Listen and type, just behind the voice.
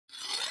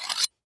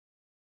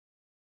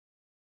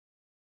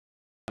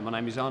My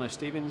name is Arnaud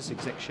Stevens,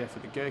 Exec Chef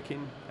at the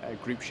Gherkin,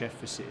 Group Chef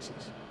for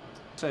Citizens.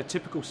 So a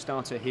typical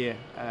starter here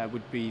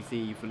would be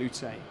the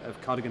velouté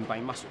of Cardigan Bay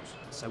mussels.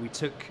 So we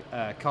took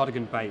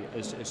Cardigan Bay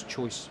as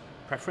choice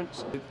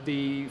preference.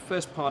 The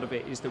first part of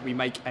it is that we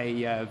make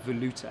a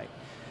velouté.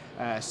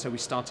 So we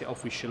start it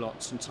off with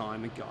shallots and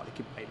thyme and garlic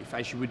and bay leaf,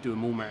 as you would do a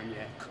moules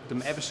marinière. Cook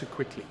them ever so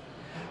quickly.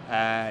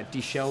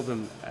 Deshell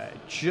them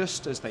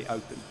just as they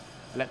open,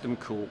 let them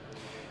cool.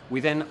 We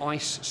then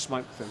ice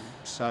smoke them.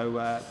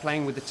 So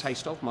playing with the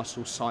taste of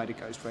mussels, cider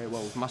goes very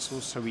well with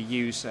mussels. So we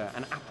use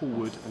an apple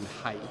wood and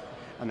hay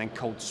and then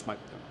cold smoke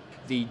them.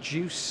 The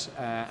juice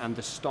and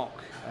the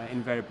stock,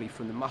 invariably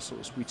from the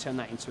mussels, we turn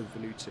that into a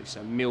velouté.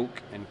 So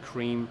milk and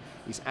cream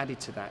is added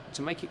to that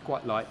to make it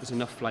quite light. There's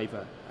enough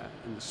flavour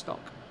in the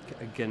stock.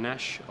 A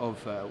ganache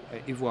of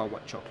Ivoire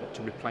white chocolate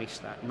to replace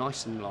that,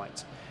 nice and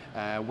light.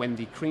 When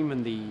the cream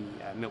and the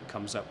milk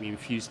comes up, we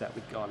infuse that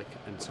with garlic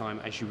and thyme,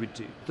 as you would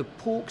do. The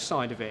pork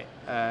side of it,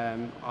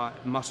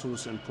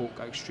 mussels and pork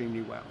go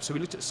extremely well. So we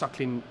looked at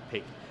suckling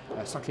pig.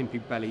 Suckling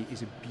pig belly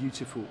is a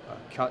beautiful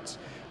cut.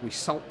 We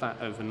salt that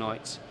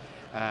overnight,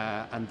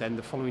 and then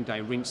the following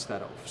day rinse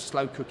that off.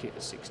 Slow cook it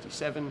at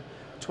 67,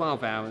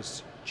 12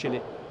 hours, chill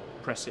it,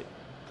 press it,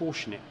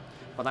 portion it.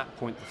 By that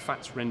point, the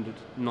fat's rendered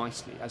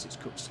nicely as it's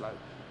cooked slow.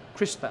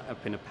 Crisp that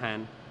up in a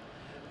pan,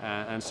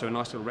 and so a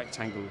nice little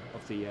rectangle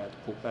of the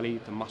pork belly,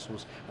 the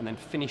mussels, and then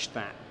finish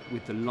that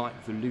with the light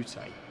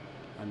velouté,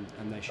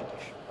 and there's your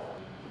dish.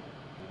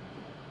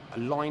 A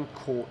line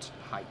caught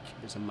hake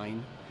is a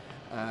main.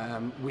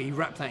 We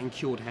wrap that in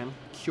cured ham,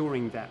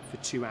 curing that for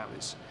 2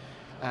 hours,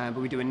 but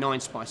we do a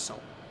 9-spice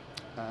salt.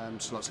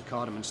 So lots of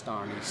cardamom,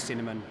 star anise,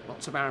 cinnamon,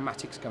 lots of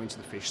aromatics go into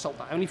the fish. Salt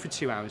that only for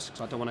 2 hours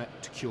because I don't want it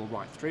to cure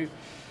right through.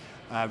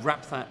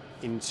 Wrap that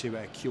into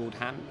a cured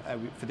ham.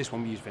 For this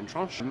one we use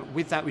ventranche.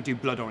 With that we do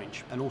blood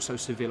orange and also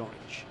Seville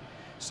orange.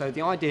 So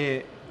the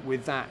idea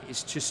with that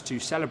is just to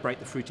celebrate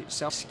the fruit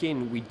itself.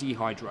 Skin we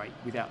dehydrate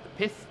without the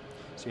pith,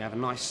 so you have a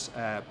nice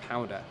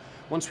powder.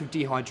 Once we've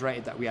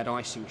dehydrated that, we add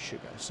icing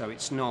sugar, so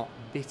it's not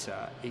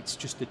bitter, it's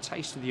just the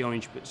taste of the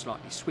orange but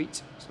slightly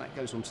sweet, so that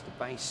goes onto the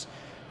base.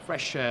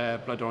 Fresh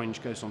blood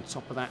orange goes on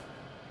top of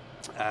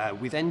that.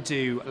 We then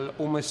do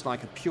almost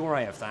like a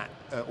puree of that,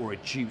 or a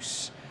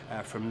juice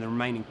from the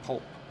remaining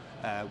pulp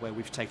where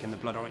we've taken the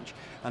blood orange,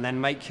 and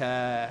then make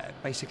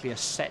basically a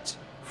set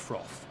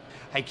froth.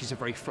 Hake is a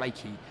very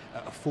flaky,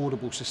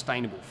 affordable,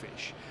 sustainable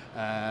fish,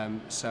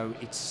 so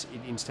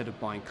instead of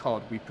buying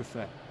cod, we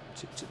prefer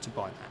to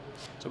buy that.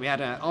 So we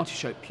add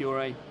artichoke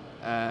puree,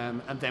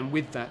 and then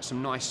with that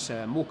some nice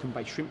Morecambe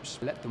Bay shrimps.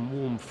 Let them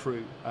warm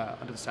through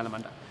under the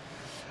salamander.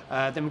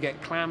 Then we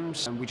get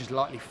clams, and we just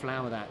lightly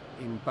flour that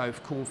in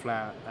both corn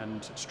flour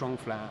and strong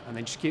flour, and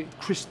then just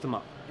crisp them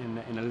up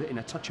in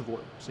a touch of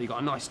oil, so you've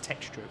got a nice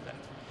texture of that.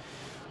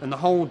 And the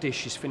whole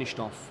dish is finished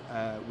off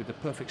with the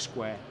perfect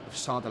square of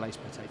sardelais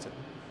potato.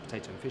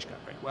 Potato and fish go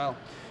very well,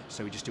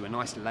 so we just do a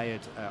nice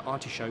layered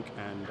artichoke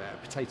and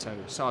potato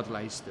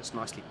sardelais that's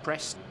nicely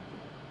pressed.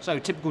 So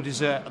typical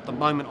dessert at the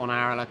moment on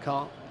our a la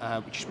carte,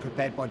 which is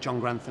prepared by John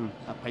Grantham,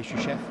 our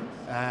pastry chef,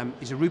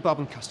 is a rhubarb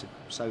and custard.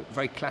 So a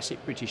very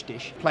classic British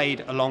dish,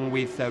 played along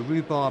with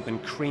rhubarb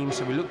and cream.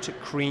 So we looked at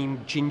cream.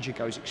 Ginger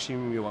goes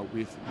extremely well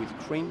with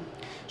cream.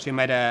 So we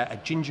made a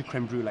ginger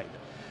creme brulee.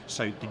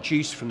 So the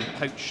juice from the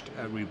poached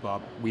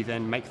rhubarb, we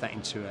then make that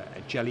into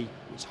a jelly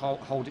which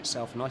holds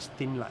itself a nice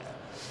thin layer,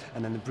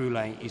 and then the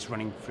brulee is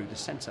running through the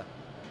centre.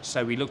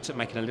 So we looked at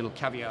making a little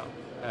caviar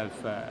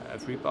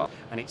of rhubarb,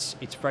 and it's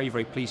very,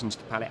 very pleasing to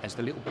the palate as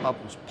the little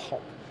bubbles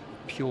pop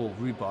pure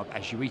rhubarb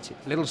as you eat it.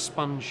 A little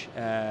sponge,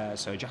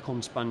 so a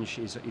Gherkin sponge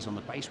is on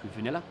the base with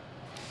vanilla,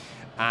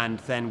 and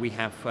then we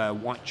have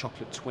white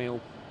chocolate tuile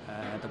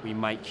that we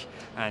make,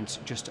 and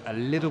just a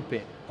little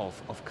bit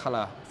of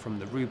colour from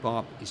the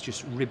rhubarb is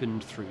just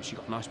ribboned through, so you've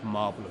got a nice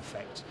marble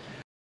effect.